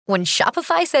When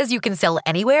Shopify says you can sell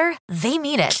anywhere, they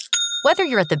mean it. Whether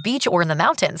you're at the beach or in the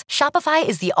mountains, Shopify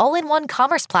is the all-in-one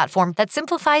commerce platform that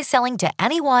simplifies selling to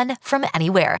anyone from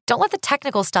anywhere. Don't let the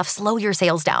technical stuff slow your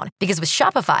sales down, because with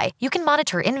Shopify, you can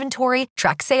monitor inventory,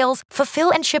 track sales, fulfill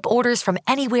and ship orders from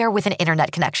anywhere with an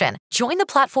internet connection. Join the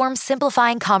platform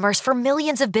simplifying commerce for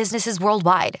millions of businesses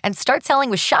worldwide and start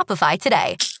selling with Shopify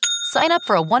today. Sign up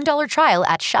for a $1 trial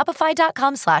at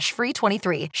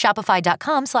shopify.com/free23.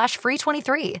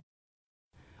 Shopify.com/free23.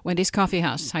 Wendy's Coffee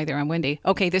House. Hi there, I'm Wendy.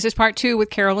 Okay, this is part 2 with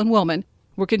Carolyn Wilman.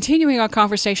 We're continuing our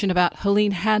conversation about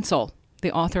Helene Hadsell,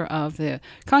 the author of the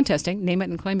contesting, Name It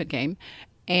and Claim It game,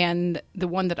 and the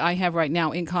one that I have right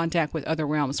now, In Contact with Other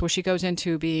Realms, where she goes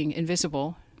into being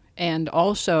invisible and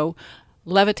also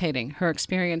levitating, her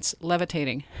experience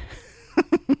levitating.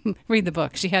 Read the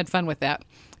book. She had fun with that.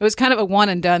 It was kind of a one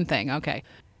and done thing. Okay.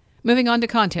 Moving on to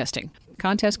contesting.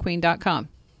 Contestqueen.com.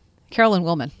 Carolyn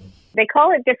Wilman. They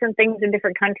call it different things in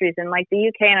different countries. In like the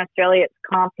UK and Australia, it's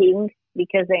comping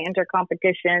because they enter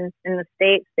competitions. In the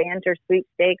States, they enter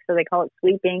sweepstakes, so they call it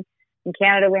sweeping. In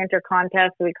Canada, we enter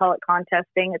contests, so we call it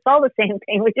contesting. It's all the same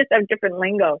thing. We just have different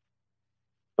lingo.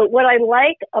 But what I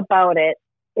like about it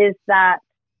is that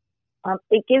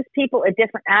it gives people a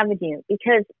different avenue,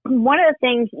 because one of the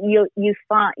things you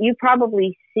find, you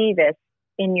probably see this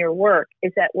in your work,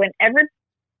 is that whenever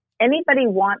anybody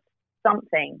wants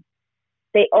something,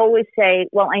 they always say,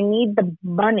 well, I need the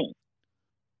money.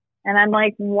 And I'm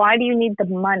like, why do you need the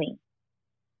money?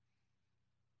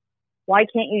 Why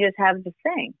can't you just have the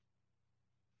thing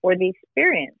or the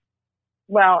experience?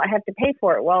 Well, I have to pay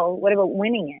for it. Well, what about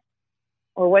winning it?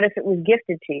 Or what if it was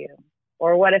gifted to you?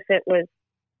 Or what if it was,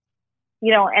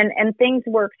 and things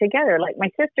work together. Like my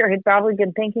sister had probably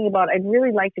been thinking about, I'd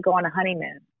really like to go on a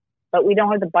honeymoon, but we don't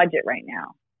have the budget right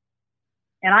now.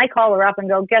 And I call her up and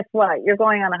go, guess what? You're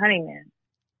going on a honeymoon.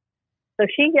 So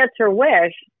she gets her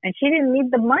wish, and she didn't need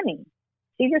the money.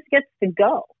 She just gets to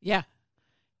go. Yeah.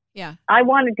 Yeah. I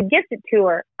wanted to gift it to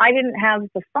her. I didn't have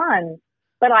the funds,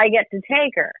 but I get to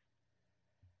take her.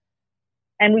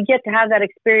 And we get to have that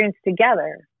experience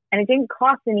together. And it didn't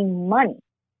cost any money.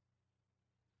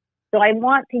 So I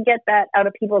want to get that out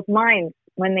of people's minds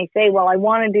when they say, well, I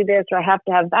want to do this or I have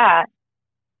to have that.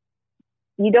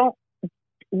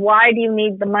 Why do you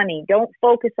need the money? Don't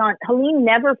focus on, Helene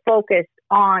never focused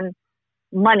on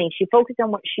money. She focused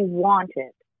on what she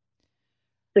wanted.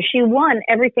 So she won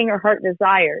everything her heart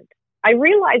desired. I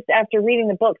realized after reading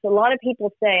the books, a lot of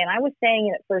people say, and I was saying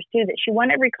it at first too, that she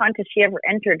won every contest she ever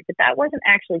entered, but that wasn't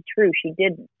actually true. She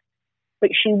didn't.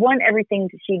 But she won everything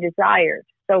that she desired.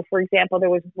 So, for example, there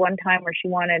was one time where she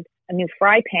wanted a new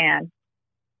fry pan,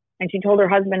 and she told her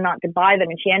husband not to buy them,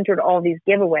 and she entered all these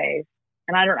giveaways.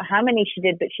 And I don't know how many she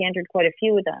did, but she entered quite a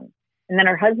few of them. And then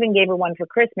her husband gave her one for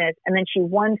Christmas, and then she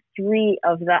won 3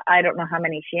 of the, I don't know how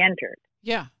many she entered.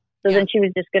 Yeah. So then she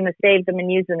was just going to save them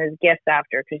and use them as gifts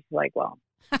after, because she's like, well,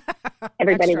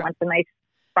 everybody wants a nice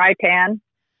fry pan.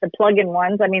 The plug-in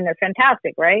ones, I mean, they're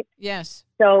fantastic, right? Yes.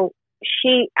 So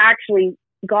she actually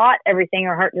got everything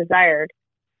her heart desired,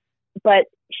 but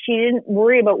she didn't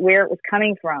worry about where it was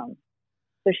coming from.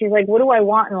 So she's like, what do I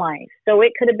want in life? So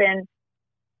it could have been,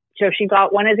 so she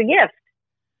got one as a gift.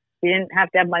 She didn't have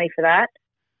to have money for that.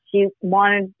 She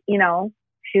wanted, she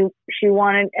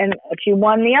wanted, and she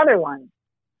won the other one.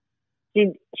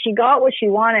 She got what she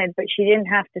wanted, but she didn't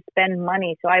have to spend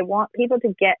money. So I want people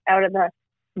to get out of the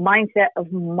mindset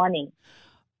of money.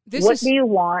 What do you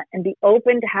want, and be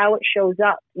open to how it shows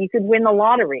up. You could win the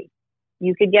lottery.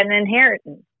 You could get an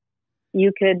inheritance.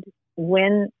 You could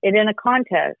win it in a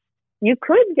contest. You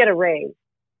could get a raise.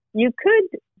 You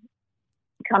could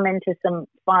come into some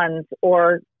funds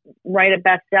or write a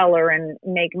bestseller and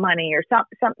make money or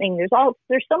something. There's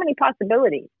so many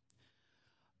possibilities.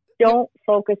 Don't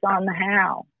focus on the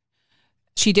how.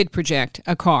 She did project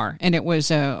a car, and it was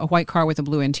a white car with a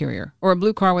blue interior, or a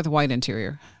blue car with a white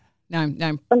interior. Now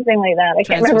I'm something like that. I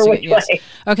can't remember which way.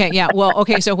 Okay, yeah. Well,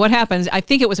 okay, so what happens, I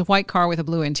think it was a white car with a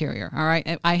blue interior, all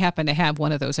right? I happen to have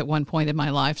one of those at one point in my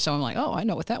life, so I'm like, oh, I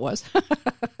know what that was.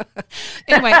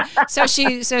 Anyway, so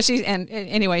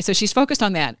she's focused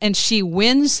on that, and she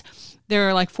wins. There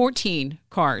are like 14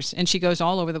 cars, and she goes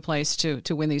all over the place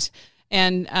to win these.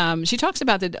 And she talks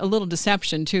about a little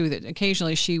deception, too, that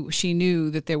occasionally she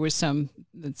knew that there was some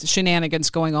shenanigans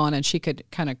going on, and she could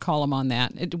kind of call them on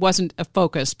that. It wasn't a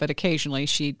focus, but occasionally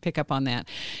she'd pick up on that.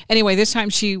 Anyway, this time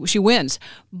she wins,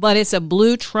 but it's a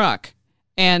blue truck,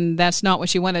 and that's not what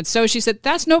she wanted. So she said,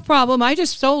 that's no problem. I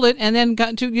just sold it and then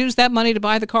got to use that money to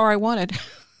buy the car I wanted.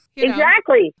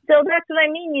 Exactly. So that's what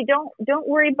I mean. You don't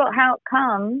worry about how it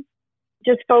comes.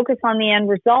 Just focus on the end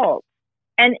result.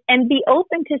 And be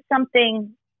open to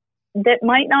something that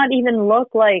might not even look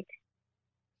like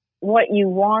what you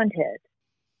wanted,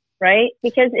 right?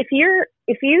 Because if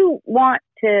you want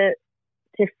to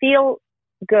feel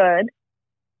good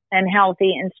and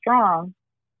healthy and strong,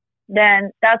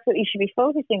 then that's what you should be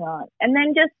focusing on. And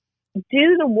then just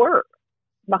do the work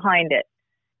behind it.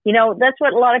 You know, that's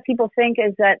what a lot of people think,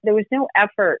 is that there was no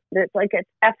effort. It's like it's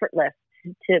effortless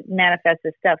to manifest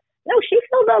this stuff. No, she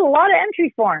filled out a lot of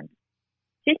entry forms.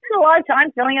 She spent a lot of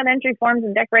time filling out entry forms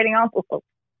and decorating envelopes.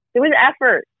 There was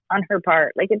effort on her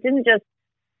part. Like, it didn't just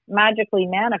magically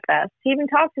manifest. She even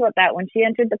talked about that when she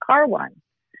entered the car one.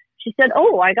 She said,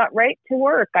 "Oh, I got right to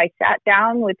work. I sat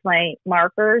down with my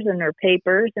markers and her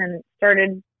papers and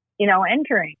started,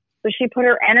 entering." So she put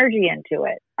her energy into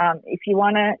it. If you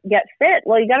want to get fit,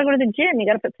 well, you got to go to the gym. You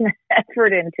got to put some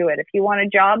effort into it. If you want a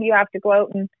job, you have to go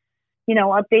out and,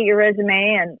 update your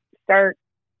resume and start,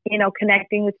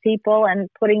 connecting with people and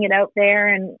putting it out there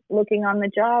and looking on the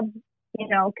job,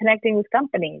 connecting with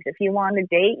companies. If you want a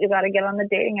date, you got to get on the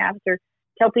dating apps or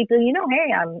tell people,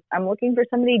 hey, I'm looking for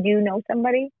somebody. Do you know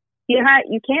somebody? You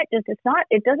can't just,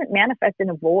 it doesn't manifest in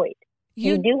a void.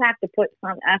 You do have to put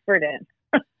some effort in.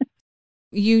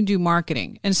 You do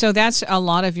marketing. And so that's a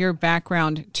lot of your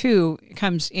background too,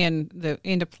 comes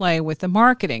into play with the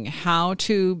marketing, how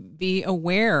to be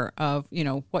aware of,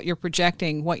 what you're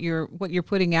projecting, what you're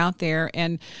putting out there,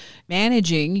 and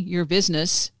managing your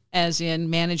business, as in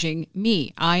managing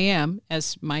me. I am,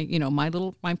 as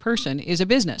my person is a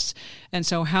business. And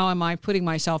so how am I putting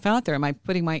myself out there? Am I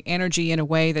putting my energy in a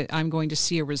way that I'm going to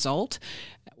see a result?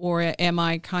 Or am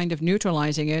I kind of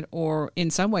neutralizing it, or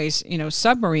in some ways,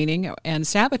 submarining and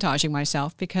sabotaging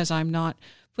myself because I'm not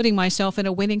putting myself in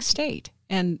a winning state?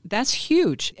 And that's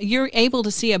huge. You're able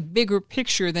to see a bigger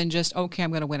picture than just, okay,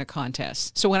 I'm going to win a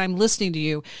contest. So when I'm listening to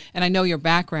you, and I know your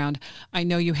background, I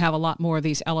know you have a lot more of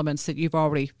these elements that you've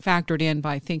already factored in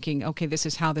by thinking, okay, this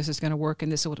is how this is going to work,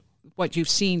 and this is what you've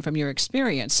seen from your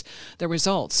experience, the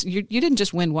results. You didn't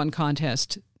just win one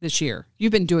contest this year.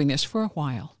 You've been doing this for a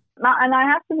while. And I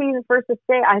have to be the first to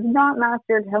say, I've not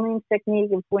mastered Helene's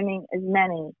technique of winning as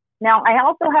many. Now, I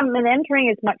also haven't been entering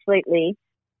as much lately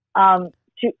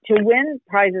to win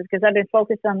prizes, because I've been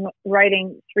focused on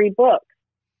writing 3 books.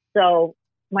 So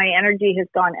my energy has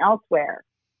gone elsewhere.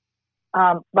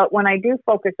 But when I do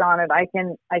focus on it, I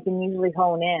can usually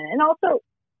hone in. And also,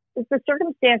 the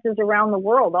circumstances around the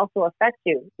world also affect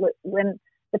you. When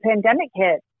the pandemic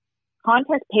hit,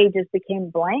 contest pages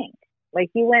became blank. Like,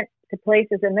 you went to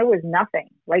places and there was nothing.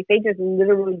 Like, they just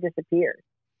literally disappeared.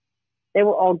 They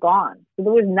were all gone. So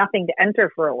there was nothing to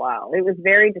enter for a while. It was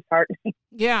very disheartening.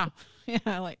 Yeah.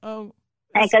 Yeah. Like, oh.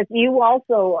 Because you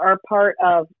also are part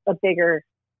of a bigger,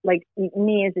 like,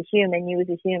 me as a human, you as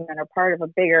a human are part of a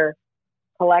bigger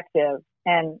collective.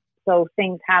 And so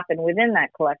things happen within that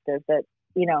collective that,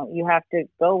 you have to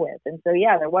go with. And so,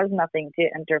 yeah, there was nothing to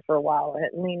enter for a while.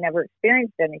 We never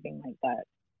experienced anything like that.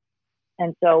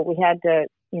 And so we had to,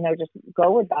 just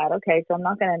go with that. Okay, so I'm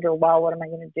not going to enter. Well, what am I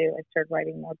going to do? I started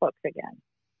writing more books again.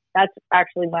 That's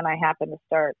actually when I happened to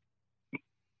start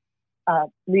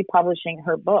republishing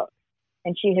her book.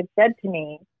 And she had said to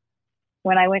me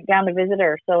when I went down to visit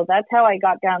her, so that's how I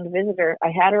got down to visit her. I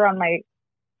had her on my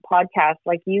podcast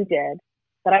like you did,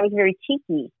 but I was very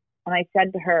cheeky. And I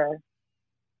said to her,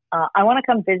 I want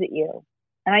to come visit you.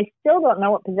 And I still don't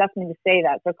know what possessed me to say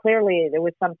that. So clearly there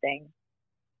was something.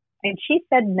 And she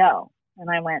said no. And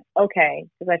I went, okay,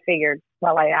 because I figured,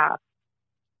 well, I asked.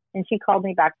 And she called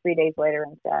me back 3 days later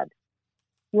and said,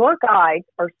 your guides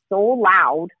are so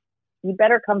loud, you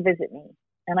better come visit me.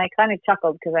 And I kind of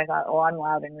chuckled because I thought, oh, I'm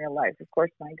loud in real life. Of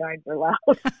course my guides are loud.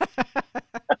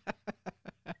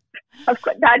 Of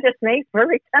course, that just makes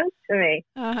perfect sense to me.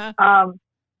 Uh-huh.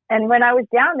 And when I was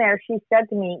down there, she said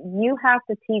to me, you have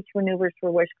to teach maneuvers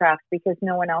for witchcraft because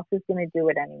no one else is going to do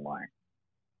it anymore.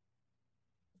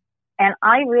 And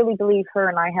I really believe her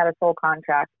and I had a soul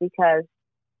contract, because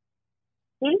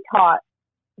she taught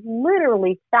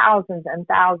literally thousands and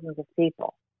thousands of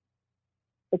people.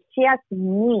 But she asked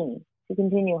me to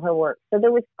continue her work. So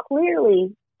there was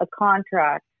clearly a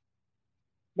contract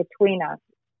between us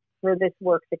for this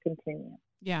work to continue.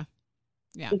 Yeah.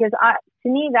 Yeah. Because to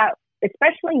me, that,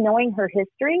 especially knowing her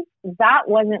history, that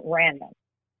wasn't random.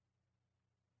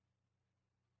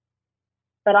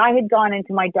 But I had gone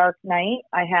into my dark night.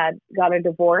 I had got a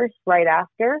divorce right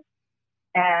after,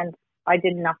 and I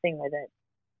did nothing with it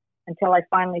until I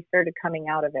finally started coming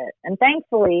out of it. And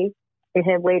thankfully, it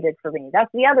had waited for me.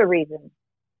 That's the other reason.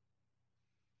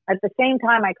 At the same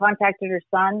time, I contacted her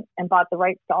son and bought the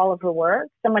rights to all of her work.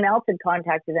 Someone else had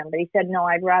contacted him, but he said, no,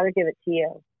 I'd rather give it to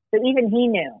you. So even he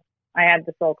knew I had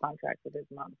the soul contract with his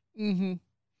mom. Mm-hmm.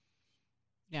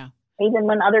 Yeah. Even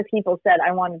when other people said,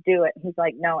 I want to do it, he's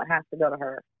like, no, it has to go to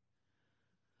her.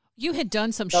 You had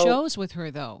done some shows with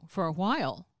her, though, for a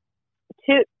while.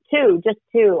 Just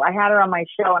two. I had her on my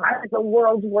show, and I was the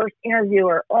world's worst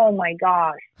interviewer. Oh, my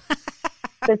gosh.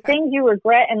 The things you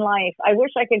regret in life. I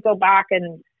wish I could go back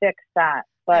and fix that.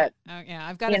 But, yeah,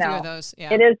 I've got a few of those.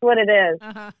 Yeah. It is what it is.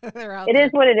 They're out It there.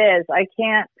 is what it is. I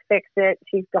can't fix it.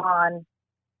 She's gone.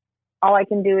 All I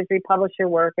can do is republish her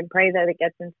work and pray that it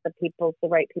gets into the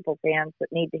right people's hands that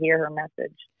need to hear her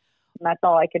message. And that's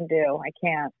all I can do. I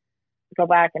can't go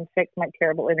back and fix my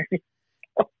terrible interview.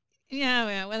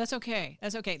 Yeah, well, that's okay.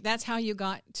 That's okay. That's how you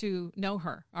got to know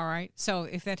her, all right? So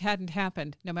if that hadn't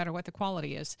happened, no matter what the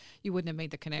quality is, you wouldn't have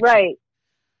made the connection. Right.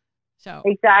 So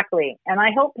exactly. And I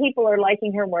hope people are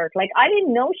liking her work. Like, I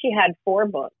didn't know she had 4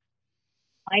 books.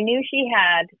 I knew she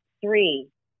had 3.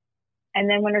 And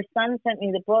then when her son sent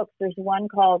me the books, there's one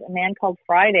called A Man Called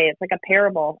Friday. It's like a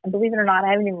parable. And believe it or not, I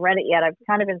haven't even read it yet. I've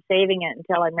kind of been saving it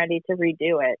until I'm ready to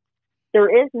redo it.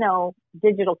 There is no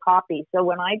digital copy. So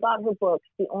when I got her books,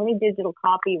 the only digital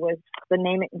copy was the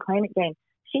Name It and Claim It game.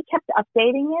 She kept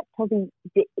updating it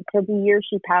till the year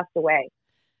she passed away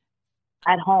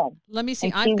at home. Let me see.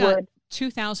 I've got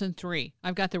 2003.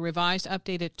 I've got the revised,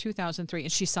 updated 2003,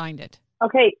 and she signed it.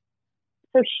 Okay.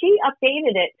 So she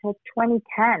updated it till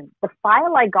 2010. The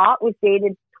file I got was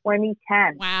dated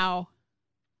 2010. Wow.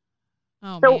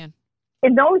 Oh, so man.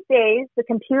 In those days, the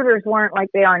computers weren't like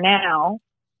they are now.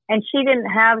 And she didn't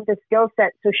have the skill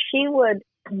set, so she would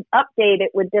update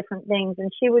it with different things, and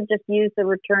she would just use the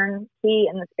return key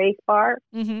and the space bar.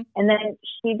 Mm-hmm. And then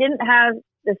she didn't have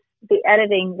the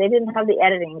editing. They didn't have the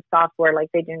editing software like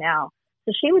they do now.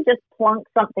 So she would just plunk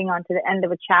something onto the end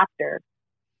of a chapter.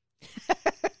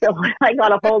 So when I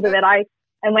got a hold of it, I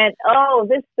went, oh,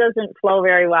 this doesn't flow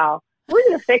very well. We're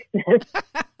going to fix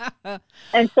this.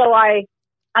 And so I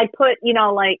put,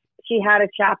 like she had a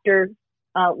chapter,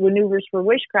 Maneuvers for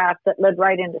Witchcraft, that led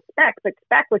right into Spec, but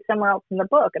Spec was somewhere else in the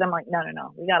book. And I'm like,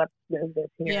 no, we got to move this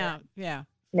here. Yeah.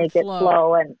 Make it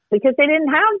flow. And because they didn't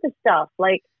have the stuff.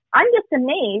 Like, I'm just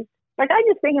amazed. Like, I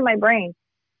just think in my brain,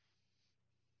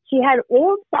 she had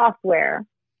old software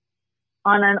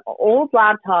on an old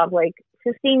laptop, like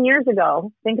 15 years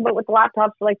ago. Think about what the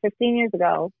laptops were like 15 years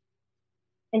ago.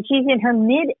 And she's in her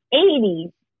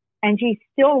mid-80s and she's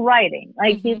still writing.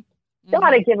 Like, you've got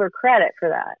to give her credit for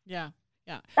that. Yeah.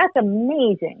 That's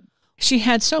amazing. She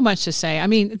had so much to say. I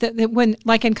mean, when,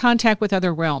 like, in Contact with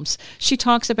Other Realms, she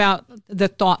talks about the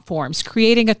thought forms,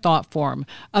 creating a thought form,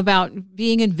 about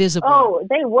being invisible. Oh,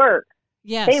 they work.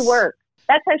 Yes. They work.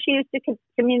 That's how she used to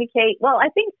communicate. Well, I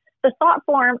think the thought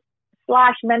form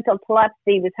 / mental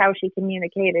telepathy was how she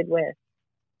communicated with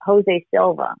Jose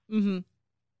Silva. Mm-hmm.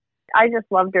 I just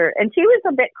loved her. And she was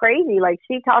a bit crazy. Like,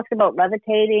 she talks about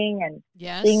levitating and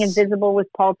being invisible with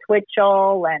Paul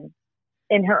Twitchell. And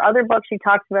in her other book, she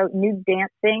talks about nude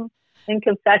dancing in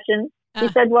Confessions. She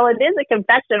said, well, it is a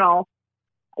confessional.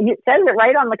 It says it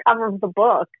right on the cover of the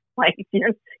book. Like,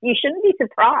 you shouldn't be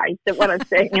surprised at what I'm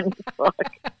saying in this book.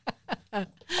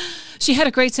 She had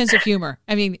a great sense of humor.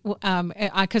 I mean,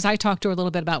 because I talked to her a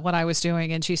little bit about what I was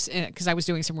doing, and because I was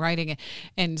doing some writing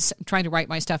and trying to write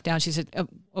my stuff down. She said,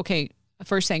 okay,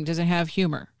 first thing, does it have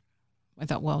humor? I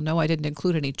thought, well, no, I didn't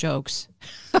include any jokes.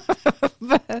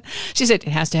 But she said, it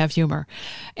has to have humor.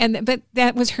 But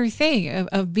that was her thing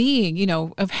of being,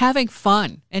 of having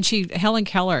fun. And Helen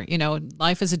Keller,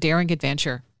 life is a daring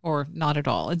adventure. Or not at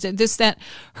all. It's just that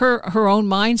her own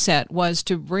mindset was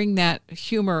to bring that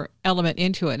humor element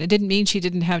into it. It didn't mean she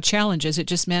didn't have challenges. It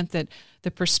just meant that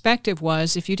the perspective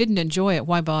was, if you didn't enjoy it,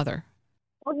 why bother?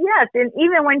 Well, yes, and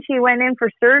even when she went in for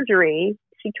surgery,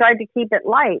 she tried to keep it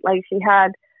light. Like, she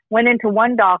went into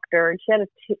one doctor and she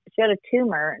had a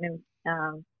tumor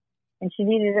and she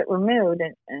needed it removed,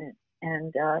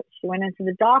 and she went into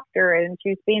the doctor and she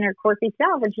was being her quirky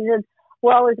self, and she said,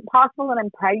 well, is it possible that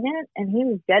I'm pregnant? And he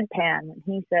was deadpan. And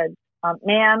he said,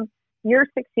 ma'am, you're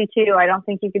 62. I don't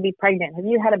think you could be pregnant. Have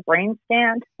you had a brain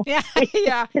scan? Yeah. He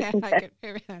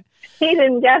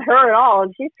didn't get her at all.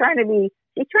 And she's trying to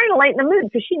lighten the mood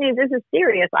because she knew this is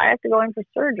serious. I have to go in for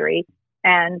surgery.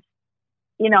 And,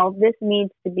 this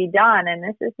needs to be done. And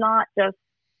this is not just,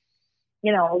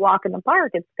 a walk in the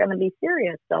park. It's going to be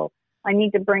serious. So I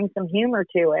need to bring some humor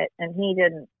to it. And he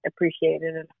didn't appreciate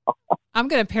it at all. I'm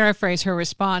going to paraphrase her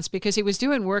response, because he was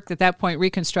doing work at that point,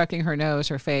 reconstructing her nose,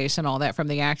 her face, and all that from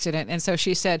the accident. And so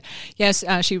she said, yes,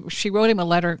 she wrote him a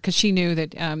letter because she knew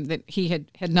that that he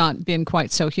had not been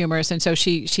quite so humorous. And so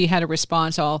she had a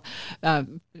response all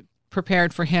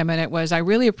prepared for him. And it was, I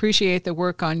really appreciate the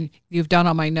work you've done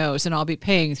on my nose, and I'll be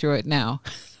paying through it now.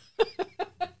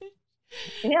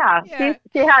 Yeah,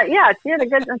 Yeah. she had a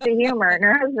good sense of humor, and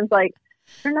her husband's like,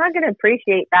 "They're not going to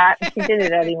appreciate that." And she did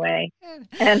it anyway,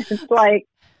 and it's like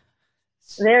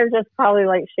they're just probably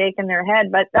like shaking their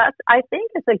head. But I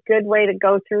think it's a good way to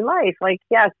go through life. Like,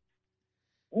 yes,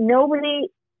 nobody's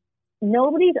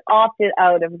opted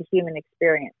out of the human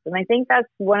experience, and I think that's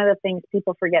one of the things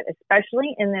people forget,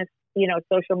 especially in this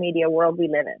social media world we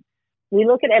live in. We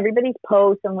look at everybody's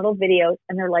posts and little videos,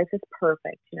 and their life is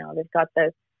perfect. They've got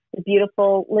the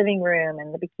beautiful living room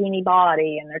and the bikini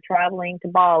body, and they're traveling to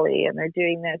Bali, and they're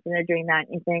doing this and they're doing that.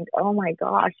 And you think, oh my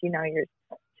gosh, you're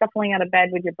shuffling out of bed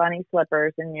with your bunny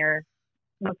slippers and you're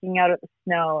looking out at the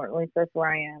snow, or at least that's where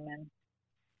I am. And,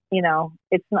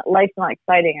 life's not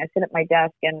exciting. I sit at my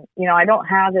desk and, I don't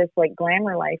have this like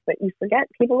glamour life, but you forget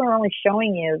people are only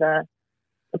showing you the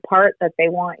part that they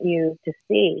want you to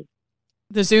see.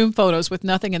 The Zoom photos with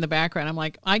nothing in the background. I'm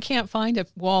like, I can't find a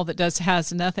wall that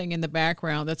has nothing in the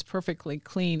background that's perfectly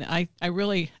clean. I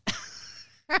really.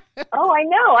 Oh, I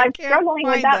know. I'm struggling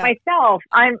with that myself.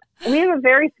 We have a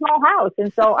very small house,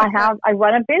 and so I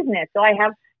run a business, so I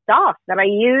have stuff that I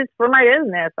use for my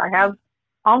business. I have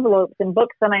envelopes and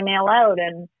books that I mail out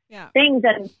and things,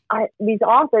 and these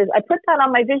authors. I put that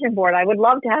on my vision board. I would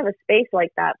love to have a space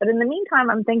like that, but in the meantime,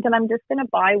 I'm thinking I'm just going to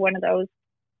buy one of those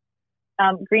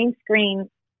green screen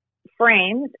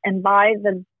frames and buy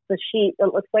the sheet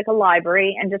that looks like a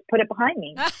library and just put it behind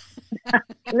me.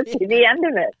 This is the end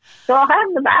of it. So I'll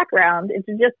have the background. It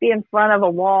should just be in front of a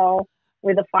wall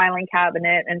with a filing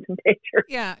cabinet and some pictures.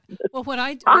 Yeah. Well, what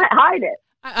I do, hide it.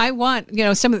 I want,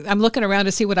 I'm looking around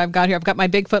to see what I've got here. I've got my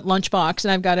Bigfoot lunchbox,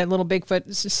 and I've got a little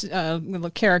Bigfoot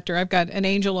little character. I've got an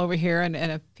angel over here and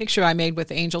a picture I made with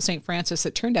the angel St. Francis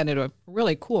that turned out into a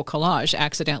really cool collage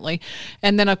accidentally.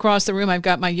 And then across the room, I've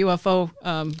got my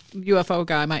UFO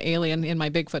guy, my alien in my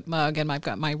Bigfoot mug, and I've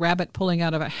got my rabbit pulling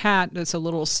out of a hat that's a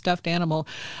little stuffed animal.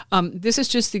 This is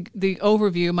just the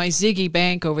overview. My Ziggy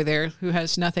Bank over there, who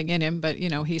has nothing in him, but,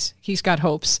 he's got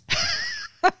hopes.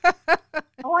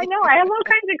 Oh, I know. I have all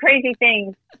kinds of crazy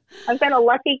things. I've got a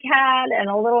lucky cat and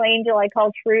a little angel I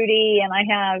call Trudy, and I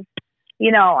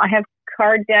have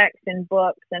card decks and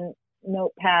books and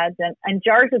notepads and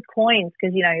jars of coins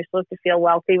because you're supposed to feel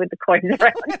wealthy with the coins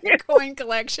around you. Coin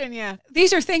collection, yeah.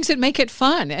 These are things that make it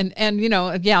fun, and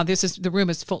the room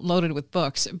is loaded with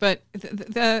books. But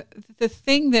the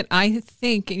thing that I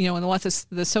think in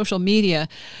the social media.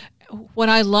 What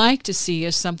I like to see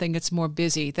is something that's more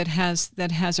busy, that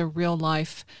has a real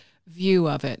life view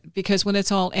of it. Because when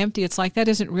it's all empty, it's like that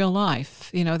isn't real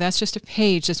life. That's just a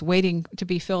page just waiting to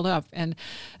be filled up. And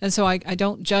so I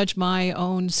don't judge my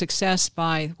own success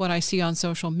by what I see on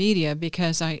social media,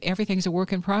 because everything's a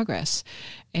work in progress.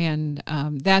 And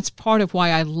that's part of why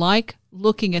I like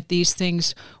looking at these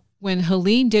things. When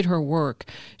Helene did her work,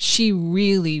 she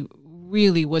really,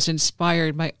 really was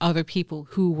inspired by other people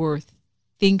who were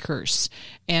thinkers.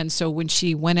 And so when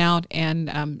she went out and,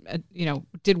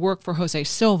 did work for Jose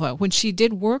Silva, when she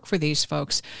did work for these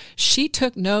folks, she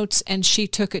took notes and she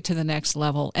took it to the next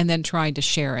level and then tried to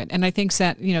share it. And I think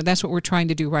that, that's what we're trying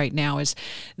to do right now is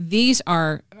these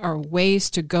are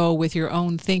ways to go with your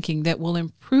own thinking that will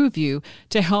improve you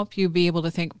to help you be able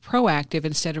to think proactive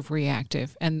instead of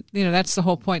reactive. And, that's the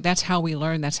whole point. That's how we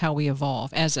learn. That's how we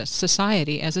evolve as a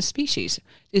society, as a species,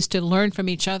 is to learn from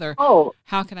each other. Oh,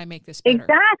 how can I make this better?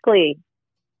 Exactly.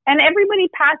 And everybody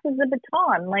passes the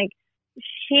baton. Like,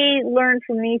 she learned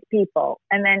from these people,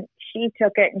 and then she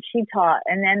took it and she taught,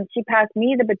 and then she passed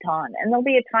me the baton. And there'll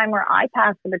be a time where I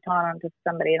pass the baton on to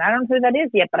somebody, and I don't know who that is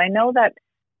yet, but I know that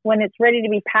when it's ready to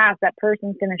be passed, that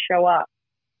person's going to show up,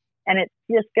 and it's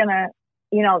just going to,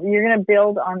 you're going to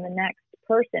build on the next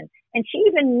person. And she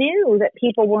even knew that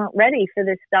people weren't ready for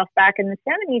this stuff back in the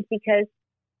 70s, because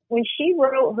when she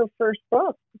wrote her first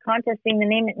book, Contesting the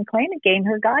Name It and Claim It game,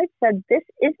 her guide said, this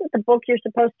isn't the book you're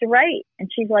supposed to write. And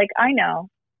she's like, I know.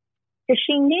 Because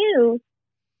she knew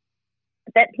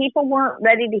that people weren't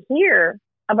ready to hear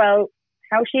about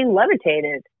how she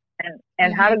levitated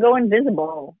and how to go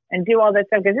invisible and do all that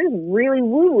stuff, because this is really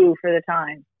woo-woo for the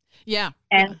time. Yeah.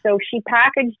 And so she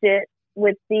packaged it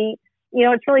with the,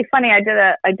 it's really funny. I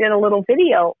did a little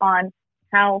video on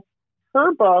how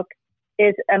her book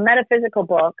is a metaphysical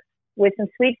book with some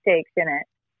sweepstakes in it.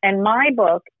 And my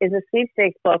book is a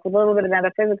sweepstakes book with a little bit of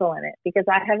metaphysical in it, because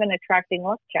I have an attracting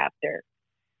luck chapter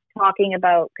talking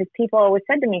about, because people always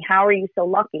said to me, how are you so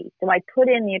lucky? So I put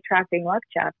in the attracting luck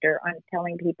chapter on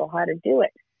telling people how to do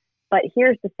it. But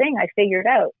here's the thing I figured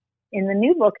out in the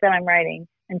new book that I'm writing,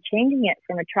 I'm changing it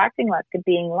from attracting luck to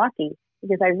being lucky,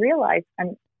 because I realized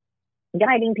I'm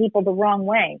guiding people the wrong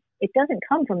way. It doesn't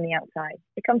come from the outside.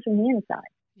 It comes from the inside.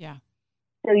 Yeah.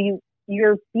 So you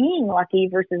you're being lucky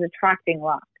versus attracting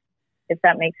luck, if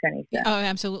that makes any sense. Oh,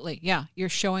 absolutely. Yeah. You're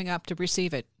showing up to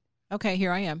receive it. Okay,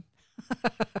 here I am.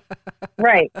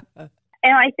 Right. And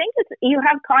I think you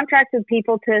have contracts with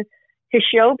people to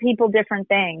show people different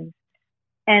things.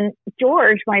 And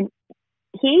George,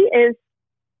 he is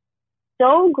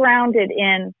so grounded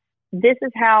in, this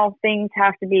is how things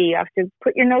have to be. You have to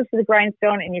put your nose to the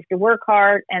grindstone and you have to work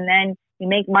hard and then you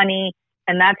make money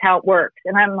and that's how it works.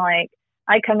 And I'm like,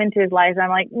 I come into his life and I'm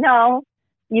like, no,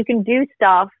 you can do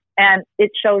stuff and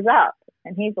it shows up.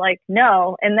 And he's like,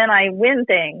 no. And then I win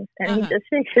things. And he just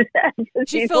shakes his head.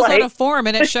 She fills out a form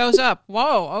and it shows up.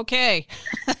 Whoa, okay.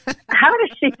 How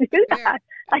does she do that?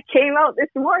 I came out this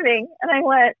morning and I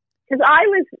went, because I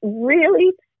was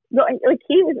really, like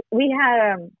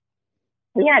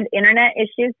we had internet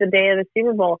issues the day of the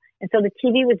Super Bowl. And so the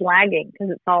TV was lagging because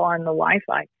it's all on the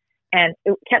Wi-Fi. And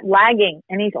it kept lagging.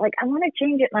 And he's like, I want to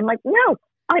change it. And I'm like, no,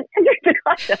 I'm under the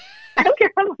contract. I don't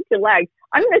care how much it lags.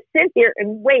 I'm going to sit here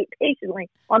and wait patiently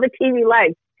while the TV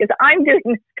lags because I'm doing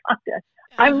this contest.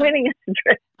 I'm winning a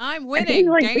trip. I'm winning. And he's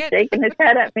like shaking his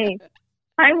head at me.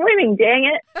 I'm winning, dang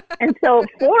it. And so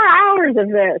 4 hours of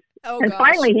this. And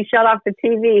finally he shut off the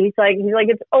TV. He's like,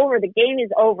 it's over. The game is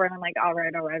over. And I'm like, all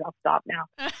right, I'll stop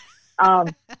now.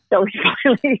 So he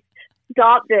finally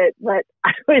stopped it, but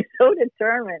I was so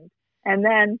determined. And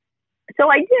then, so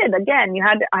I did. Again,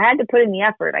 I had to put in the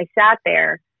effort. I sat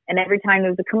there, and every time there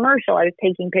was a commercial, I was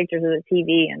taking pictures of the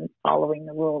TV and following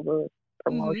the rules of the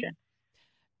promotion.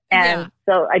 And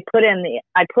so I put in the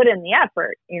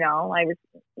effort.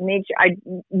 I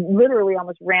literally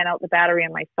almost ran out the battery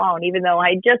on my phone, even though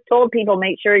I just told people,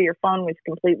 make sure your phone was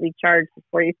completely charged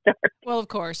before you start. Well, of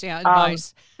course, yeah,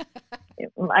 advice.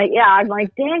 I'm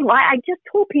like, dang, why? I just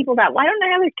told people that. Why don't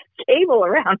I have a cable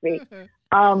around me?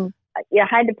 I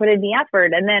had to put in the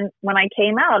effort. And then when I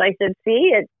came out, I said,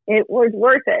 see, it was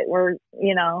worth it.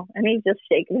 And he's just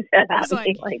shaking his head at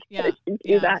me like, I should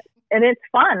do that. And it's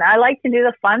fun. I like to do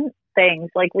the fun things.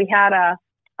 Like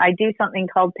I do something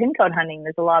called pin code hunting.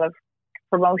 There's a lot of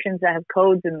promotions that have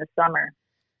codes in the summer.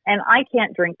 And I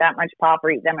can't drink that much pop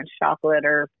or eat that much chocolate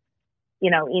or,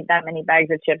 eat that many bags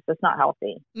of chips. That's not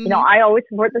healthy. Mm-hmm. I always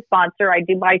support the sponsor. I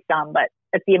do buy some, but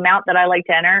at the amount that I like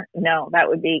to enter, no, that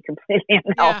would be completely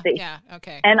unhealthy. Yeah,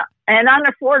 okay. And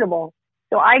unaffordable.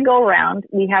 So I go around.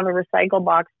 We have a recycle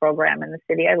box program in the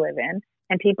city I live in,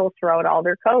 and people throw out all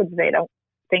their codes they don't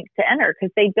think to enter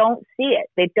because they don't see it.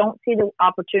 They don't see the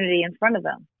opportunity in front of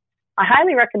them. I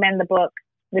highly recommend the book.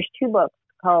 There's two books.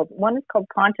 One is called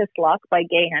Conscious Luck by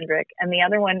Gay Hendrick, and the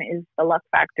other one is The Luck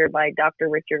Factor by Dr.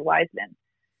 Richard Wiseman.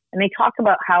 And they talk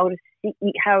about how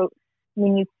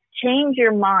when you change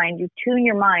your mind, you tune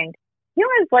your mind.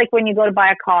 It's like when you go to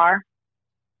buy a car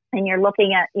and you're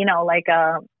looking at, like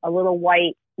a little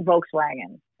white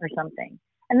Volkswagen or something.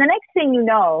 And the next thing you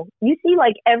know, you see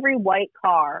like every white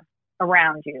car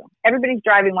around you. Everybody's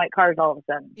driving white cars all of a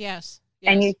sudden. Yes.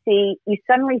 And you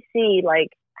suddenly see like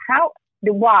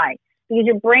why? Because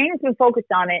your brain has been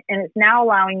focused on it and it's now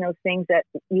allowing those things that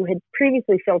you had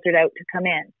previously filtered out to come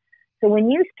in. So when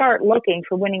you start looking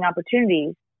for winning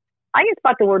opportunities, I can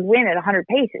spot the word win at 100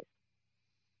 paces.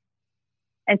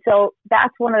 And so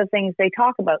that's one of the things they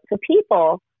talk about. So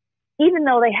people, even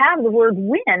though they have the word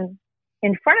win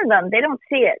in front of them, they don't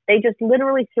see it. They just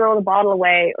literally throw the bottle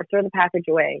away or throw the package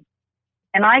away.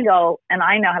 And I go and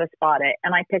I know how to spot it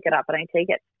and I pick it up and I take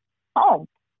it home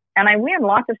and I win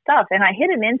lots of stuff. And I hit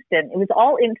an instant. It was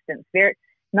all instant, very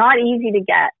not easy to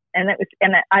get. And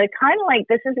I kind of like,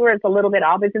 this is where it's a little bit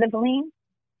opposite of Helene.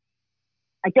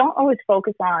 I don't always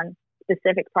focus on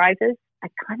specific prizes. I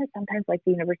kind of sometimes like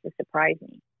the universe to surprise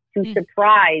me,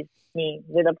 surprise me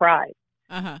with a prize.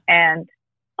 Uh-huh. And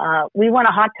we won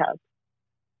a hot tub,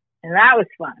 and that was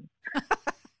fun.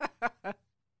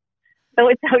 So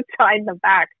it's outside in the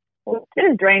back. We could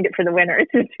have drained it for the winter.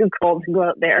 It's just too cold to go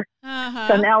out there. Uh-huh.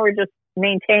 So now we're just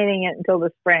maintaining it until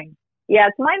the spring. Yeah,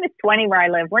 it's -20 where I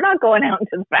live. We're not going out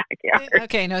into the backyard.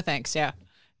 Okay, no thanks. Yeah.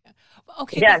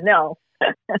 Okay. Yeah, no.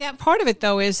 Yeah, part of it,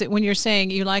 though, is that when you're saying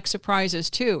you like surprises,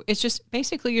 too, it's just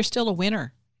basically you're still a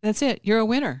winner. That's it. You're a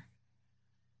winner.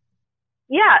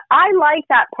 Yeah, I like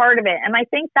that part of it. And I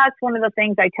think that's one of the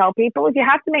things I tell people is you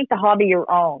have to make the hobby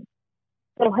your own.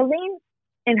 So Helene,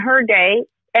 in her day,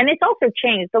 and it's also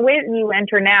changed, the way that you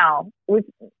enter now was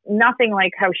nothing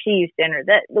like how she used to enter.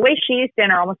 The way she used to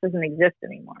enter almost doesn't exist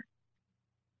anymore.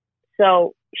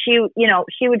 So she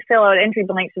would fill out entry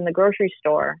blanks in the grocery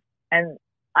store. And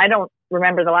I don't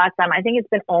remember the last time. I think it's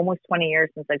been almost 20 years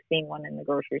since I've seen one in the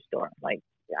grocery store. Like,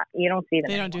 you don't see them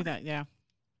They anymore. don't do that, yeah.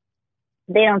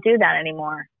 They don't do that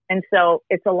anymore. And so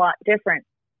it's a lot different.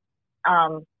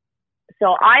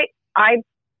 So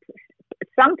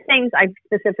some things I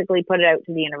specifically put it out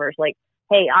to the universe, like,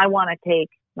 hey, I want to take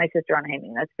my sister on a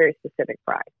honeymoon. That's very specific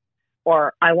prize.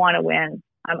 Or I want to win.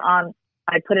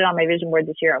 I put it on my vision board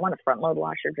this year. I want a front load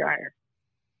washer dryer.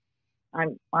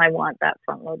 I want that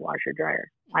front load washer dryer.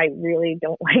 I really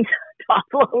don't like top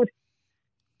load.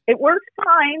 It works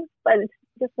fine, but it's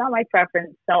just not my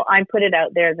preference. So I put it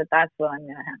out there that that's what I'm going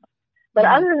to have. But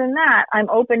other than that, I'm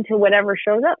open to whatever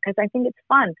shows up because I think it's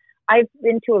fun. I've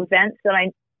been to events that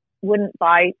I wouldn't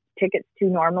buy tickets to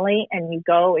normally, and you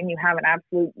go and you have an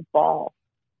absolute ball.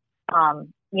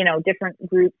 Different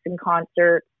groups and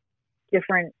concerts,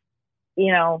 different,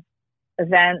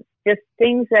 events, just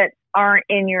things that aren't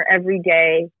in your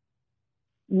everyday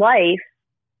life,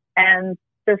 and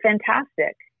they're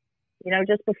fantastic.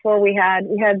 Just before we had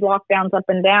lockdowns up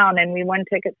and down, and we won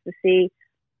tickets to see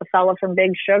a fellow from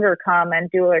Big Sugar come and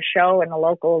do a show in a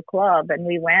local club, and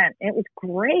we went. It was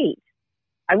great.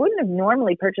 I wouldn't have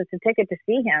normally purchased a ticket to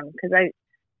see him because I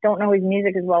don't know his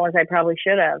music as well as I probably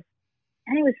should have.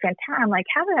 And he was fantastic. I'm like,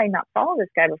 how did I not follow this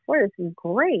guy before? This is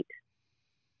great.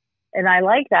 And I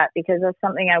like that because that's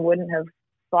something I wouldn't have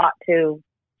thought to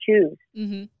choose.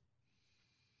 Mm-hmm.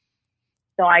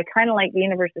 So I kind of like the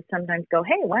universe to sometimes go,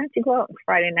 hey, why don't you go out on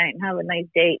Friday night and have a nice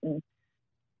date and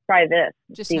try this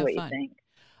and just see have what fun. You think.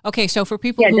 Okay, so for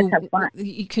people who, just have fun.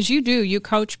 Because you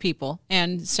coach people,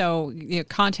 and so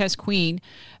Contest Queen,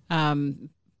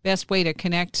 best way to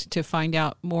connect to find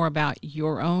out more about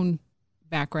your own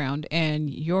background and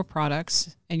your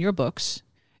products and your books,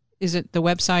 is it the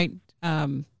website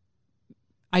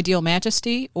Ideal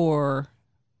Majesty or?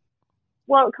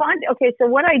 Well, okay, so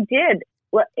what I did,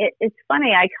 it's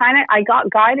funny, I got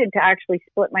guided to actually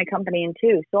split my company in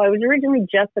two. So I was originally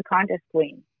just the Contest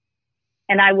Queen,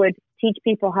 and I would teach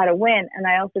people how to win, and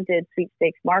I also did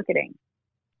sweepstakes marketing.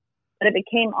 But it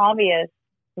became obvious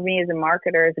for me as a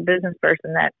marketer, as a business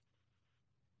person, that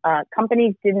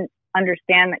companies didn't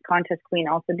understand that Contest Queen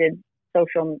also did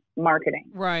social marketing.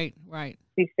 Right.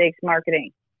 Sweepstakes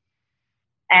marketing.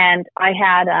 And I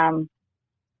had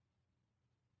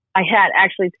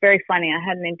actually, it's very funny, I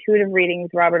had an intuitive reading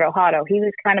with Robert Ohado. He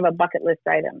was kind of a bucket list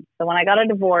item. So when I got a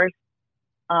divorce,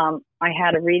 I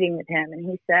had a reading with him, and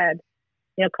he said,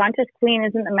 Contest Queen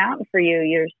isn't the mountain for you.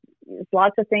 There's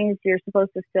lots of things you're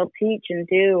supposed to still teach and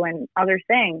do and other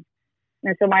things.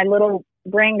 And so my little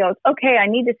brain goes, okay, I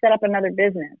need to set up another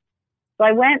business. So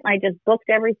I went, I just booked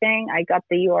everything. I got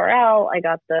the URL, I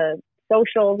got the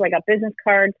socials, I got business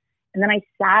cards, and then I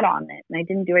sat on it and I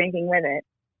didn't do anything with it.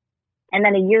 And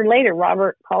then a year later,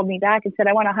 Robert called me back and said,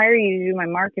 I want to hire you to do my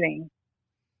marketing.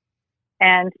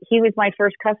 And he was my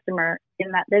first customer in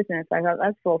that business. I thought,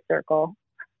 that's full circle.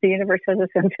 The universe has a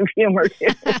sense of humor too.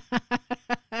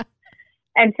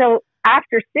 And so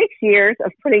after 6 years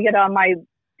of putting it on my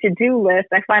to-do list,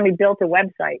 I finally built a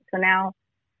website. So now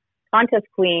Contest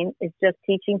Queen is just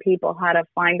teaching people how to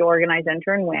find, organize,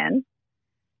 enter, and win.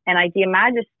 And Idea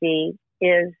Majesty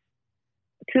is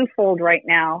twofold right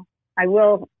now. I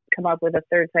will come up with a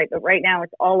third site, but right now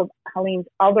it's all of Helene's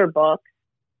other books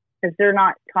because they're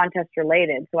not contest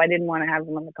related. So I didn't want to have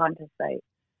them on the contest site.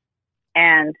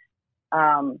 And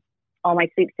all my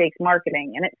sweepstakes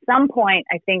marketing. And at some point,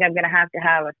 I think I'm going to have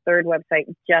a third website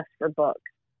just for books.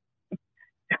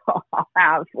 So I'll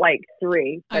have like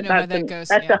three. I know how that goes.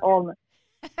 That's a whole,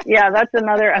 that's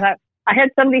another. And I had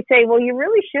somebody say, well, you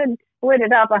really should split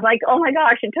it up. I'm like, oh my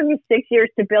gosh, it took me 6 years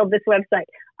to build this website.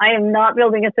 I am not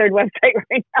building a third website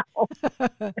right now.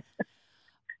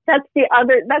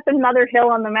 That's another hill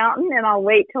on the mountain, and I'll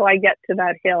wait till I get to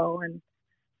that hill. And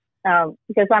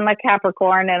because I'm a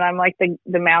Capricorn and I'm like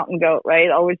the mountain goat,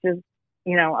 right? Always just,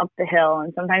 up the hill.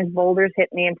 And sometimes boulders hit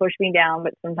me and push me down,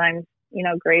 but sometimes,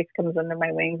 grace comes under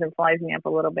my wings and flies me up a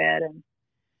little bit. And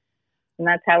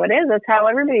that's how it is. That's how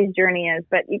everybody's journey is.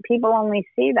 But people only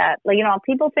see that. Like,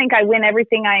 people think I win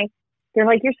everything. They're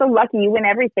like, you're so lucky you win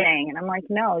everything. And I'm like,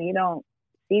 no, you don't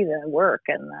see the work,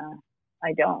 and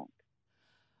I don't.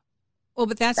 Well,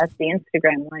 but that's the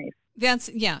Instagram life. That's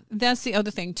the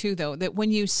other thing too, though, that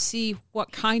when you see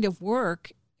what kind of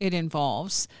work it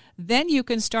involves, then you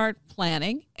can start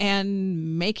planning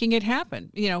and making it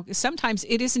happen. Sometimes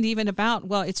it isn't even about,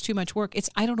 well, it's too much work. It's,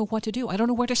 I don't know what to do. I don't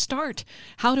know where to start.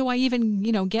 How do I even,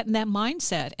 get in that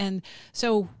mindset? And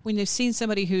so when you've seen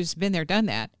somebody who's been there, done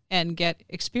that, and get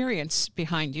experience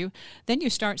behind you, then you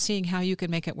start seeing how you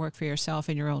can make it work for yourself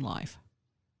in your own life.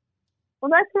 Well,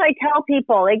 that's what I tell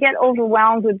people. They get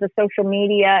overwhelmed with the social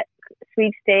media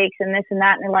sweepstakes and this and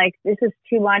that, and they're like, this is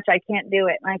too much. I can't do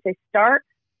it. And I say, start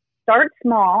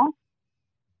small.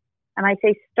 And I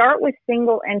say, start with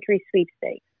single entry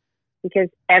sweepstakes, because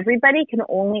everybody can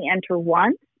only enter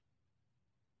once.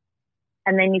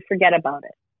 and then you forget about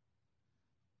it.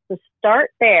 So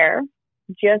start there,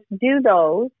 just do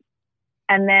those,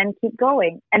 and then keep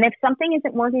going. And if something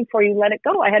isn't working for you, let it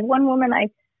go. I had one woman, I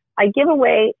give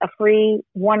away a free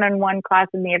one-on-one class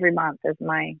with me every month as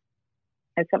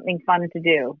something fun to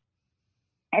do.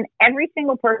 And every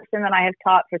single person that I have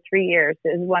taught for 3 years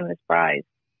that has won this prize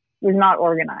was not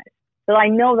organized. So I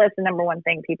know that's the number one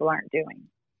thing people aren't doing.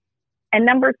 And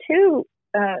number two,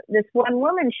 this one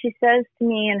woman, she says to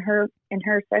me in her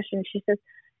session, she says,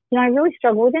 I really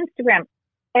struggle with Instagram.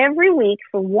 Every week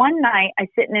for one night, I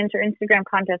sit and enter Instagram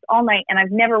contests all night, and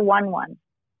I've never won one.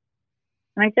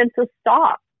 And I said, so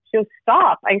stop. She goes,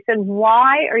 stop. I said,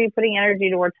 why are you putting energy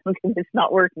towards something that's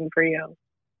not working for you?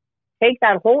 Take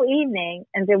that whole evening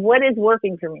and say, what is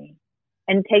working for me?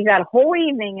 And take that whole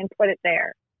evening and put it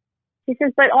there. She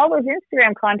says, but all those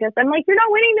Instagram contests, I'm like, you're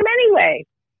not winning them anyway.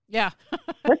 Yeah.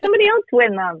 Let somebody else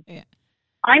win them. Yeah.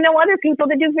 I know other people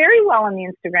that do very well on the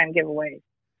Instagram giveaways.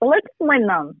 So let's win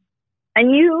them.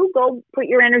 And you go put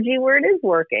your energy where it is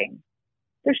working.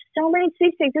 There's so many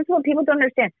sweepstakes. This is what people don't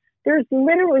understand. There's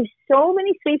literally so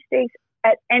many sweepstakes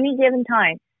at any given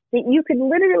time that you could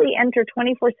literally enter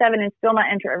 24/7 and still not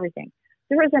enter everything.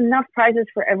 There is enough prizes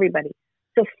for everybody.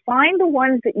 So find the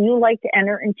ones that you like to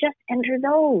enter and just enter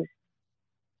those.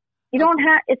 You don't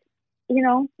have,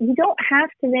 you don't have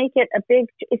to make it a big,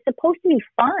 it's supposed to be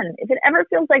fun. If it ever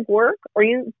feels like work or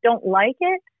you don't like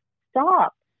it,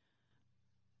 stop.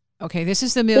 Okay, this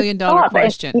is the $1 million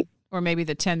question, or maybe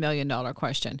the $10 million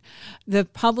question. The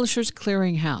Publishers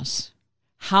Clearinghouse.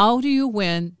 How do you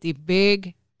win the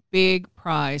big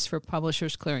prize for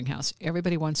Publishers Clearinghouse?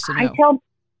 Everybody wants to know.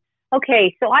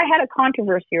 Okay, so I had a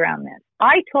controversy around this.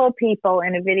 I told people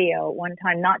in a video one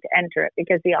time not to enter it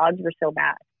because the odds were so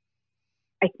bad.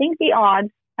 I think the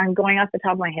odds, I'm going off the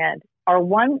top of my head, are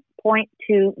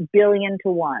 1.2 billion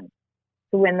to 1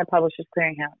 to win the Publishers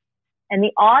Clearinghouse. And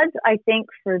the odds, I think,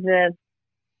 for the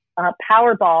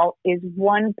Powerball is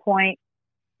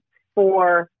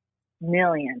 1.4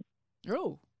 million.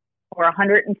 Oh. Or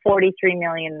 143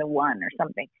 million to 1 or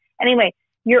something. Anyway,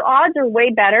 your odds are way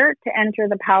better to enter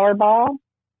the Powerball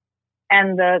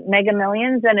and the Mega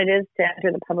Millions than it is to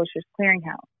enter the Publishers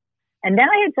Clearinghouse. And then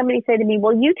I had somebody say to me,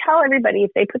 well, you tell everybody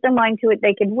if they put their mind to it,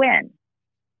 they could win.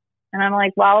 And I'm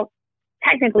like, well,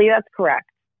 technically that's correct.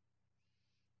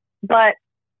 But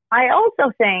I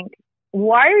also think,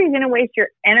 why are you going to waste your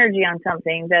energy on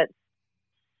something that's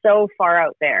so far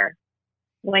out there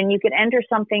when you could enter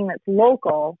something that's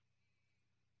local?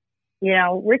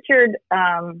 Richard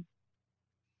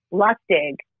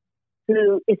Lustig,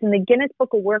 who is in the Guinness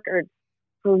Book of Records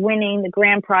for winning the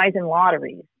grand prize in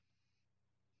lotteries,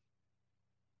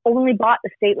 only bought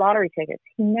the state lottery tickets.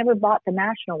 He never bought the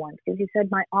national ones because he said,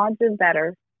 my odds are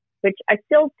better, which I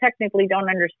still technically don't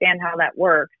understand how that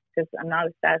works because I'm not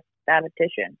a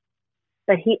statistician.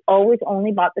 But he always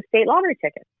only bought the state lottery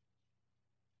tickets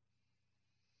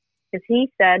because he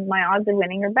said, my odds of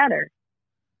winning are better.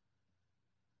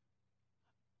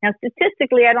 Now,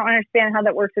 statistically, I don't understand how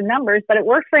that works in numbers, but it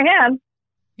worked for him.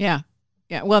 Yeah.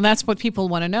 Yeah. Well, that's what people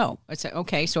want to know. I say,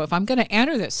 okay, so if I'm going to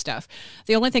enter this stuff,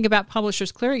 the only thing about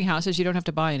Publishers Clearinghouse is you don't have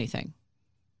to buy anything.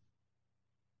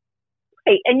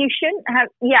 Right. And you shouldn't have.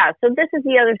 Yeah. So this is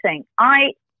the other thing.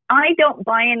 I don't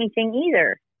buy anything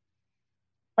either.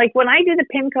 Like when I do the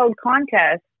pin code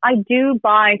contest, I do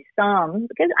buy some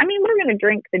because, we're going to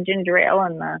drink the ginger ale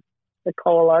and the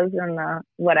colas and the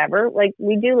whatever. Like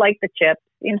we do like the chips,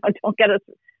 don't get us,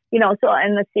 so,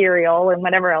 and the cereal and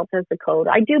whatever else has the code.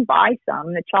 I do buy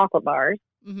some, the chocolate bars.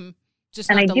 Mm-hmm.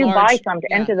 And I do buy some to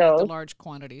enter those. The large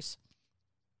quantities.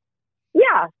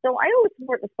 Yeah. So I always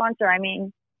support the sponsor.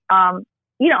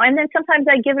 And then sometimes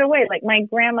I give it away. Like my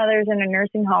grandmother's in a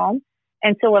nursing home.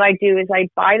 And so what I do is I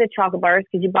buy the chocolate bars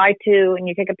because you buy 2 and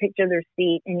you take a picture of their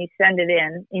seat and you send it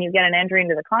in and you get an entry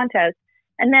into the contest.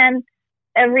 And then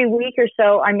every week or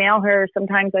so, I mail her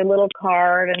sometimes a little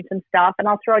card and some stuff, and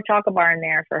I'll throw a chocolate bar in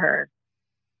there for her.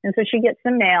 And so she gets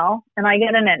some mail, and I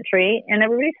get an entry, and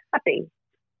everybody's happy.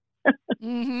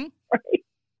 Mm-hmm. Right?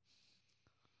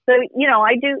 So,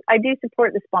 I do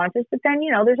support the sponsors, but then,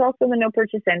 there's also the no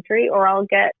purchase entry, or I'll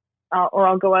go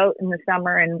out in the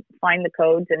summer and find the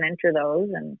codes and enter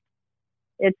those, and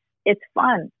it's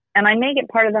fun. And I make it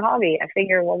part of the hobby. I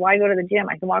figure, well, why go to the gym?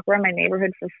 I can walk around my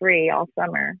neighborhood for free all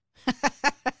summer,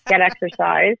 get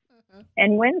exercise,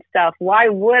 and win stuff. Why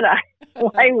would I?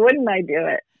 Why wouldn't I do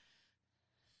it?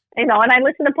 And I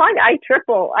listen to podcasts.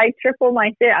 I triple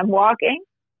my thing. I'm walking,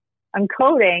 I'm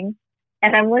coding,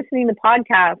 and I'm listening to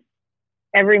podcasts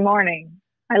every morning.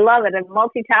 I love it. I'm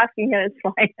multitasking at its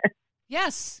finest.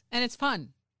 Yes, and it's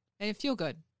fun, and you feel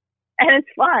good. And it's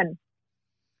fun.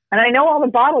 And I know all the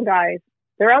bottle guys.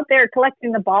 They're out there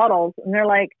collecting the bottles, and they're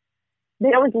like,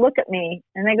 they always look at me,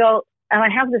 and they go, and I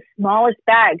have the smallest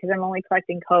bag because I'm only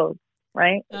collecting codes,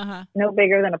 right? No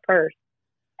bigger than a purse.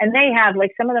 And they have,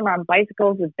 like, some of them are on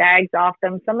bicycles with bags off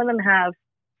them. Some of them have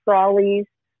trolleys.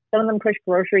 Some of them push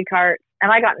grocery carts.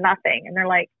 And I got nothing. And they're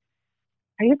like,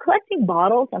 are you collecting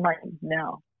bottles? I'm like,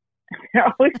 no. They're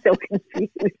always so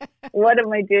confused. What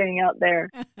am I doing out there?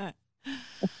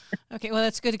 Okay, well,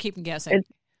 that's good to keep them guessing.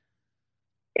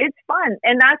 It's fun.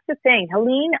 And that's the thing.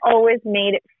 Helene always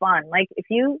made it fun. Like, if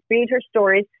you read her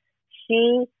stories,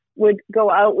 she would go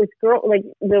out with like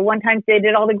the one time they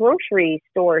did all the grocery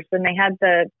stores when they had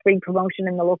the free promotion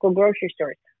in the local grocery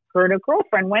stores. Her and a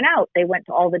girlfriend went out. They went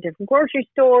to all the different grocery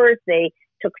stores. They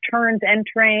took turns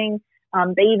entering.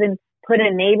 They even put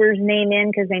a neighbor's name in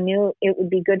because they knew it would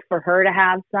be good for her to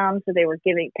have some. So they were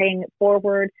paying it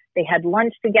forward. They had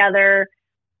lunch together.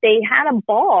 They had a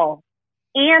ball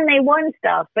and they won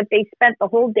stuff, but they spent the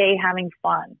whole day having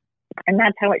fun. And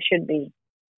that's how it should be.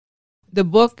 The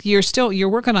book, you're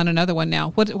working on another one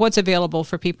now. What's available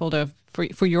for people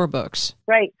for your books?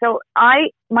 Right. So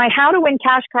my How to Win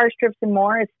Cash, Cars, Trips, and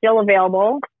More is still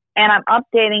available, and I'm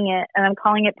updating it, and I'm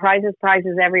calling it Prizes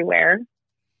Everywhere,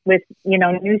 with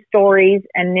new stories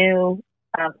and new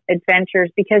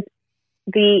adventures, because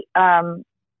the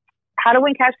How to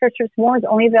Win Cash, Cars, Trips, and More is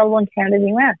only available in Canada and the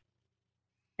U.S.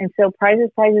 And so Prizes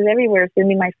Everywhere is going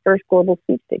to be my first global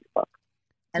sweepstakes book,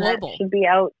 and that should be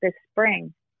out this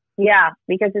spring. Yeah,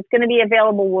 because it's going to be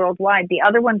available worldwide. The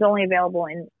other one's only available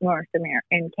in North America,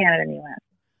 in Canada and the U.S.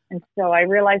 And so I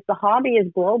realized the hobby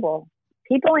is global.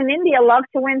 People in India love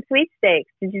to win sweepstakes.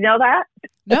 Did you know that?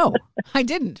 No, I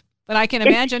didn't. But I can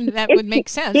imagine that would make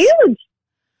sense. Huge.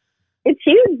 It's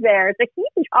huge there. It's a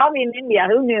huge hobby in India.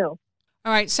 Who knew?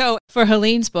 All right. So for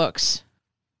Helene's books,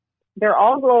 they're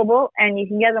all global, and you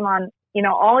can get them on,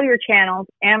 all your channels: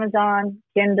 Amazon,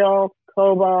 Kindle,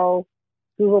 Kobo,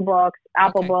 Google Books,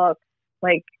 Apple Books.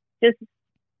 Like, just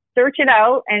search it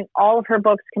out, and all of her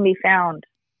books can be found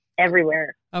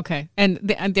everywhere. Okay. And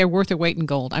they're worth their weight in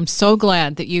gold. I'm so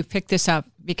glad that you picked this up,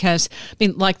 because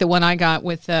like the one I got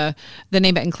with the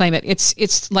Name It and Claim It,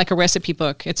 it's like a recipe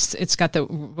book. It's got the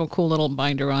real cool little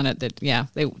binder on it that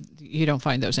you don't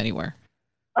find those anywhere.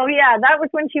 Oh yeah, that was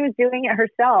when she was doing it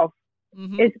herself.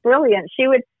 Mm-hmm. It's brilliant. She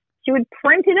would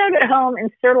print it out at home and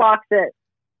Sherlock it.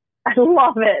 I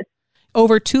love it.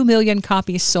 Over 2 million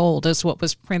copies sold is what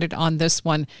was printed on this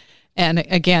one. And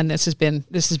again, this has been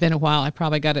a while. I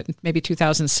probably got it maybe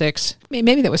 2006.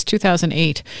 Maybe that was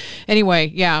 2008. Anyway,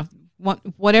 yeah,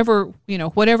 whatever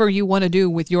you want to do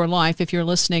with your life, if you're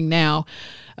listening now,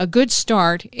 a good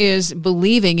start is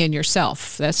believing in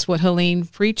yourself. That's what Helene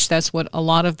preached. That's what a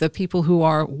lot of the people who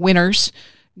are winners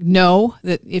know,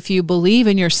 that if you believe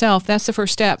in yourself, that's the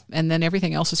first step, and then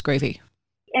everything else is gravy.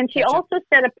 And she also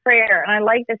said a prayer, and I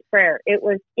like this prayer. It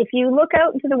was, if you look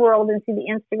out into the world and see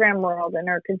the Instagram world and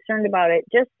are concerned about it,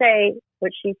 just say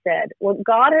what she said. What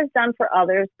God has done for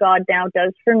others, God now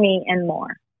does for me and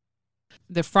more.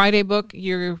 The Friday book,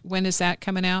 when is that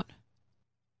coming out?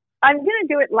 I'm going to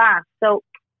do it last. So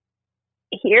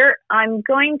here, I'm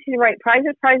going to write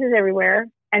Prizes Everywhere.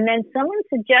 And then someone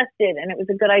suggested, and it was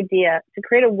a good idea, to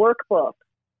create a workbook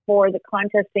for the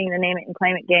contesting the Name It and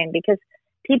Claim It game, because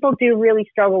people do really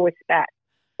struggle with spec.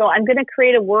 So I'm going to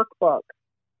create a workbook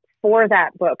for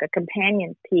that book, a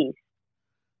companion piece,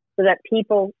 so that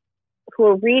people who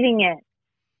are reading it,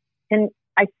 and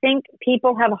I think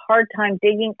people have a hard time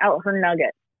digging out her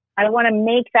nuggets. I want to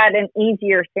make that an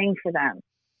easier thing for them.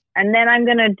 And then I'm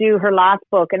going to do her last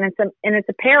book, and it's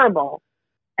a parable,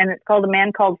 and it's called A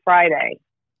Man Called Friday.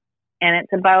 And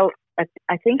it's about,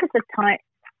 I think it's a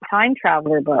time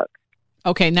traveler book.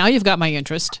 Okay, now you've got my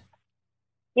interest.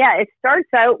 Yeah, it starts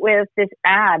out with this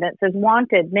ad that says,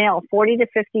 wanted, male, 40 to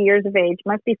 50 years of age,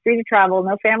 must be free to travel,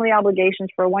 no family obligations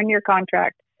for a 1-year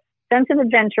contract, sense of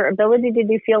adventure, ability to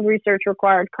do field research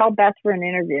required. Call Beth for an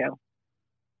interview.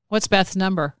 What's Beth's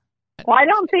number? Well, I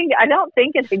don't think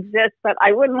it exists, but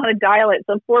I wouldn't want to dial it.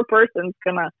 So poor person's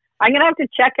I'm going to have to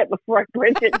check it before I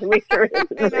print it to make sure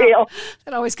it's real.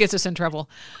 That always gets us in trouble.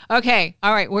 Okay.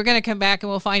 All right. We're going to come back and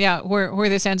we'll find out where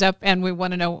this ends up, and we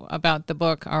want to know about the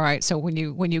book. All right. So when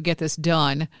you get this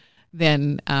done,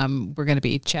 then we're going to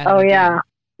be chatting again. Yeah.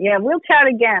 Yeah, we'll chat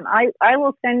again. I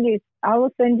will send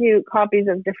you copies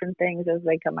of different things as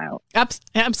they come out.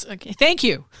 Okay. Thank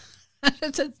you.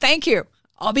 Thank you.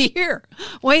 I'll be here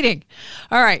waiting.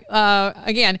 All right.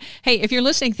 Again, hey, if you're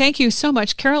listening, thank you so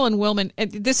much, Carolyn Wilman.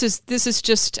 This is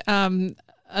just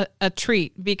a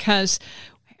treat, because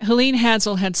Helene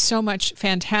Hadsell had so much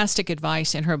fantastic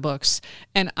advice in her books,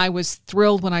 and I was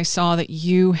thrilled when I saw that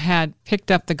you had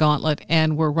picked up the gauntlet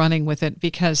and were running with it,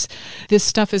 because this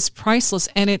stuff is priceless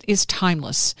and it is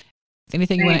timeless.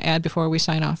 Anything you want to add before we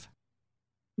sign off?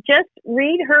 Just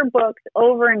read her books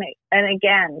over and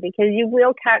again, because you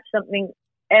will catch something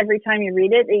every time you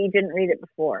read it that you didn't read it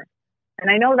before. And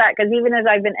I know that because even as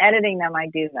I've been editing them, I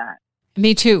do that.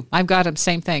 Me too. I've got them.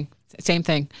 Same thing.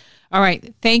 All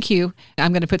right. Thank you.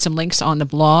 I'm going to put some links on the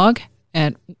blog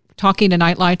at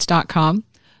talkingtonightlights.com.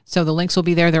 So the links will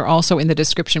be there. They're also in the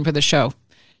description for the show.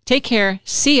 Take care.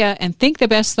 See ya. And think the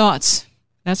best thoughts.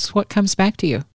 That's what comes back to you.